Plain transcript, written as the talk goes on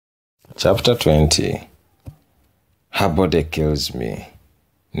Chapter 20. Her body kills me.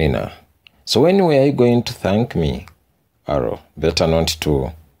 Nina. So when were you going to thank me? Aro. Better not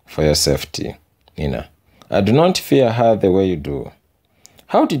to, for your safety. Nina. I do not fear her the way you do.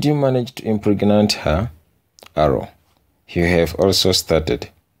 How did you manage to impregnate her? Aro. You have also started.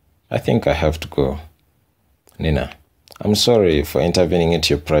 I think I have to go. Nina. I'm sorry for intervening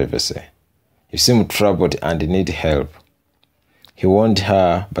into your privacy. You seem troubled and need help. He warned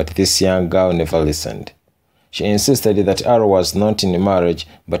her, but this young girl never listened. She insisted that Aro was not in marriage,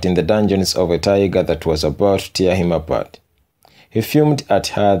 but in the dungeons of a tiger that was about to tear him apart. He fumed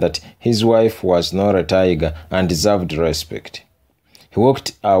at her that his wife was not a tiger and deserved respect. He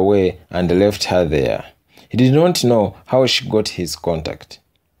walked away and left her there. He did not know how she got his contact.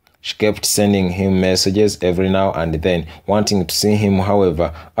 She kept sending him messages every now and then, wanting to see him.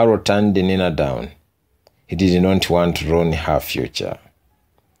 However, Aro turned Nina down. He did not want to ruin her future.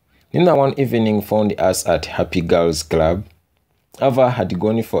 Nina one evening found us at Happy Girls Club. Ava had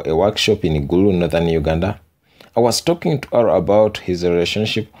gone for a workshop in Gulu, northern Uganda. I was talking to her about his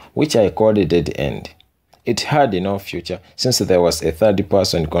relationship, which I called a dead end. It had no future since there was a third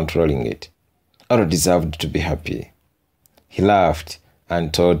person controlling it. Aro deserved to be happy. He laughed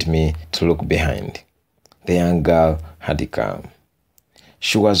and told me to look behind. The young girl had come.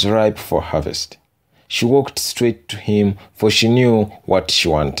 She was ripe for harvest. She walked straight to him, for she knew what she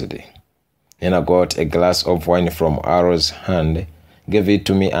wanted. Nina got a glass of wine from Aro's hand, gave it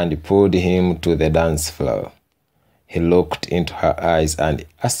to me and pulled him to the dance floor. He looked into her eyes and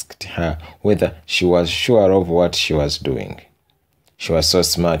asked her whether she was sure of what she was doing. She was so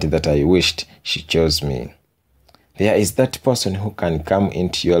smart that I wished she chose me. There is that person who can come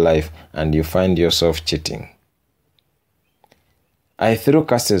into your life and you find yourself cheating. I threw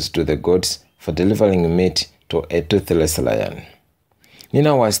curses to the gods for delivering meat to a toothless lion.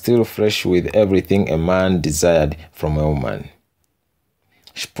 Nina was still fresh with everything a man desired from a woman.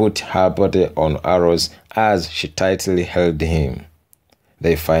 She put her body on Aro's as she tightly held him.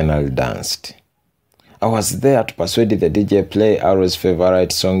 They finally danced. I was there to persuade the DJ play Aro's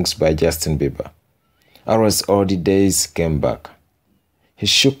favorite songs by Justin Bieber. Aro's old days came back. He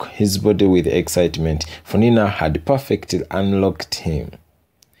shook his body with excitement, for Nina had perfectly unlocked him.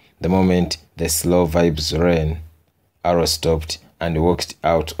 The moment the slow vibes ran, Aro stopped and walked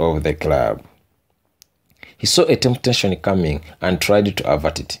out of the club. He saw a temptation coming and tried to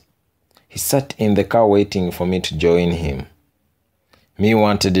avert it. He sat in the car waiting for me to join him. Me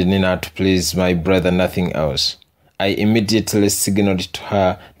wanted Nina to please my brother, nothing else. I immediately signaled to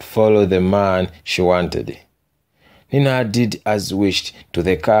her to follow the man she wanted. Nina did as wished to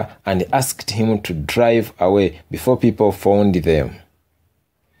the car and asked him to drive away before people found them.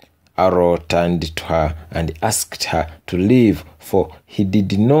 Aro turned to her and asked her to leave, for he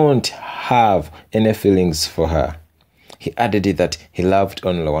did not have any feelings for her. He added that he loved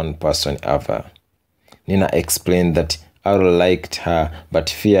only one person, Ava. Nina explained that Aro liked her but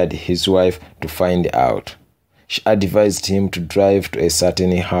feared his wife to find out. She advised him to drive to a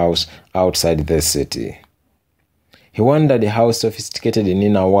certain house outside the city. He wondered how sophisticated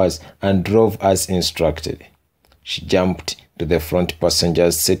Nina was and drove as instructed. She jumped to the front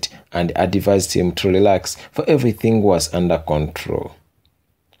passenger's seat and advised him to relax, for everything was under control.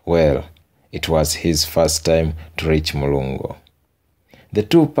 Well, it was his first time to reach Mulungu. The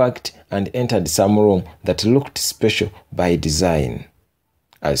two parked and entered some room that looked special by design.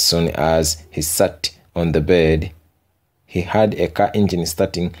 As soon as he sat on the bed, he heard a car engine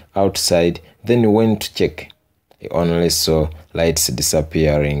starting outside, then went to check. He only saw lights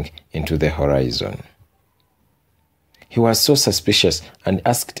disappearing into the horizon. He was so suspicious and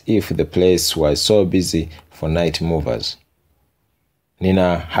asked if the place was so busy for night movers.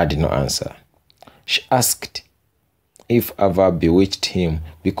 Nina had no answer. She asked if Ava bewitched him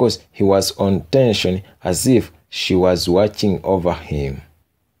because he was on tension, as if she was watching over him.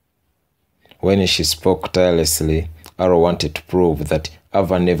 When she spoke tirelessly, Aro wanted to prove that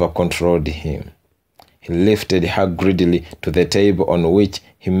Ava never controlled him. He lifted her greedily to the table on which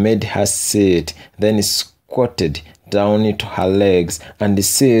he made her sit, then squatted down to her legs and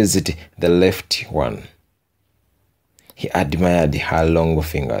seized the left one. He admired her long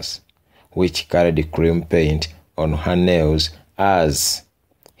fingers, which carried cream paint on her nails as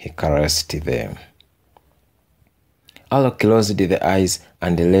he caressed them. Aro closed the eyes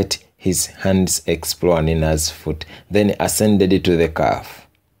and let his hands explore Nina's foot, then ascended to the calf.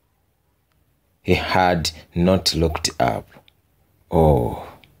 He had not looked up.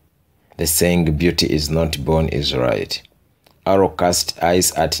 Oh, the saying beauty is not born is right. Aro cast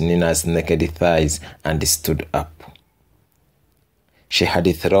eyes at Nina's naked thighs and stood up. She had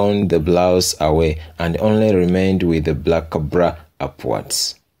thrown the blouse away and only remained with the black bra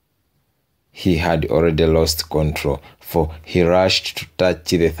upwards. He had already lost control, for he rushed to touch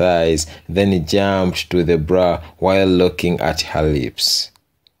the thighs, then jumped to the bra while looking at her lips.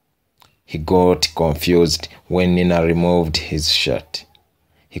 He got confused when Nina removed his shirt.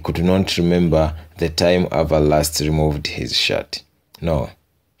 He could not remember the time Ava last removed his shirt. No,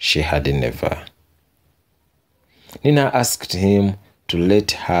 she had never. Nina asked him to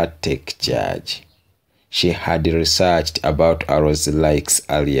let her take charge. She had researched about Arrow's likes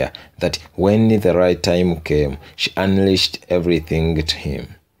earlier, that when the right time came, she unleashed everything to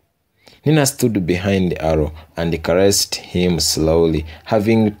him. Nina stood behind Arrow and caressed him slowly,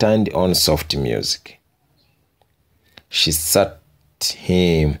 having turned on soft music. She sat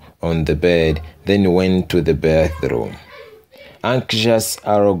him on the bed, then went to the bathroom. Anxious,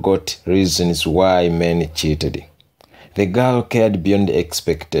 Arrow got reasons why men cheated. The girl cared beyond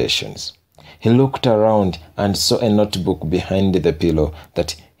expectations. He looked around and saw a notebook behind the pillow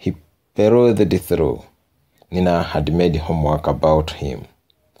that he perused through. Nina had made homework about him.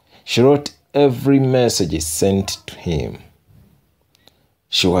 She wrote every message sent to him.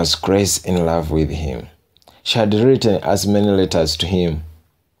 She was crazy in love with him. She had written as many letters to him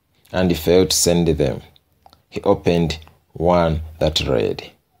and failed to send them. He opened one that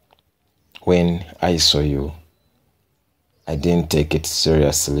read, "When I saw you, I didn't take it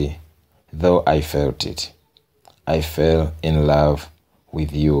seriously, though I felt it. I fell in love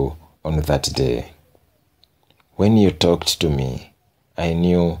with you on that day. When you talked to me, I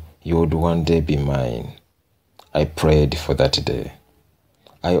knew you would one day be mine. I prayed for that day.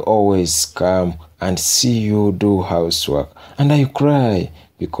 I always come and see you do housework, and I cry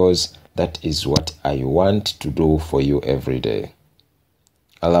because that is what I want to do for you every day.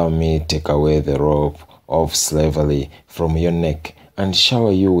 Allow me to take away the rope of slavery from your neck and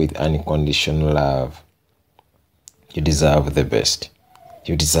shower you with unconditional love. You deserve the best.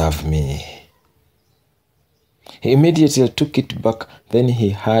 You deserve me." He immediately took it back, then he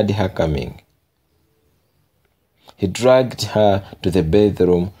heard her coming. He dragged her to the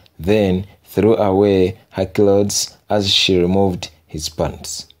bedroom, then threw away her clothes as she removed his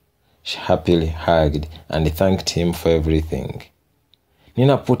pants. She happily hugged and thanked him for everything.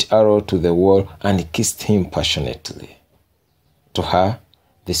 Nina put Arrow to the wall and kissed him passionately. To her,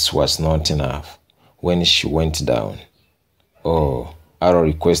 this was not enough. When she went down, Arrow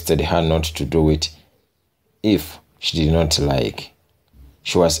requested her not to do it if she did not like.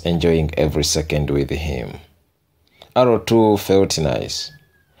 She was enjoying every second with him. Arrow too felt nice.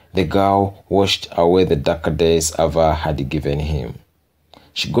 The girl washed away the dark days Ava had given him.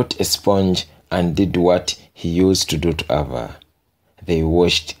 She got a sponge and did what he used to do to Ava. They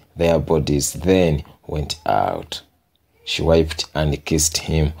washed their bodies, then went out. She wiped and kissed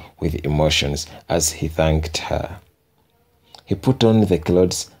him with emotions as he thanked her. He put on the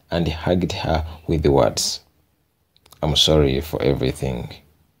clothes and hugged her with the words, "I'm sorry for everything.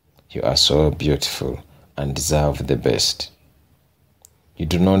 You are so beautiful and deserve the best. You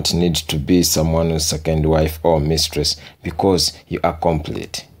do not need to be someone's second wife or mistress because you are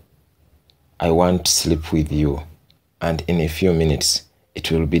complete. I want to sleep with you, and in a few minutes it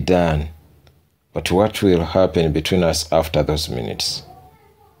will be done. But what will happen between us after those minutes?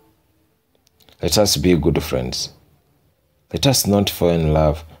 Let us be good friends. Let us not fall in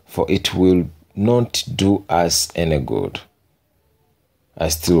love, for it will not do us any good. I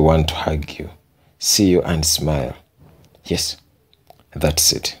still want to hug you, see you and smile. Yes,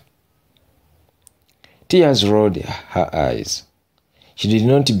 that's it." Tears rolled her eyes. She did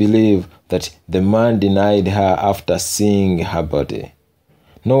not believe that the man denied her after seeing her body.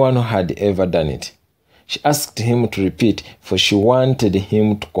 No one had ever done it. She asked him to repeat, for she wanted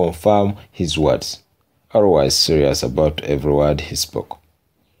him to confirm his words. Arrow was serious about every word he spoke.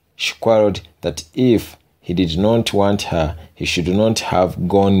 She quarreled that if he did not want her, he should not have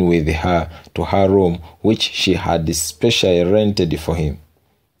gone with her to her room, which she had specially rented for him.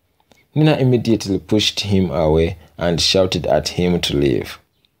 Nina immediately pushed him away and shouted at him to leave.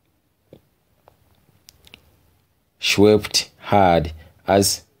 She wept hard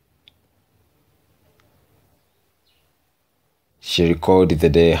as she recalled the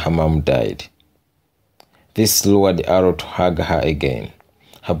day her mom died. This lured Arrow to hug her again.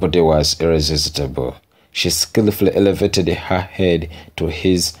 Her body was irresistible. She skillfully elevated her head to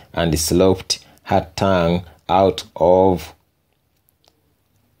his and sloped her tongue out of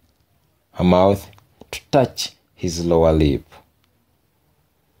her mouth to touch his lower lip.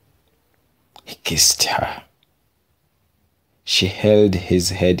 He kissed her. She held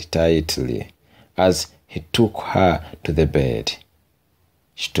his head tightly as he took her to the bed.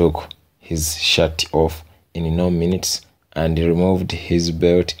 She took his shirt off in no minutes and removed his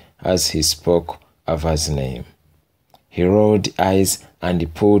belt as he spoke Ava's name. He rolled eyes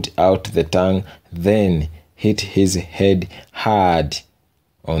and pulled out the tongue, then hit his head hard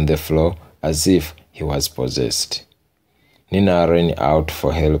on the floor as if he was possessed. Nina ran out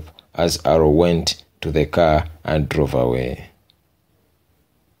for help as Aro went to the car and drove away.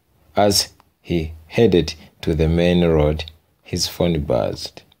 As he headed to the main road, his phone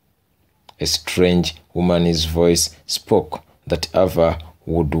buzzed. A strange woman's voice spoke that Ava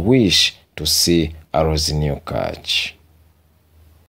would wish to see Aro's new catch.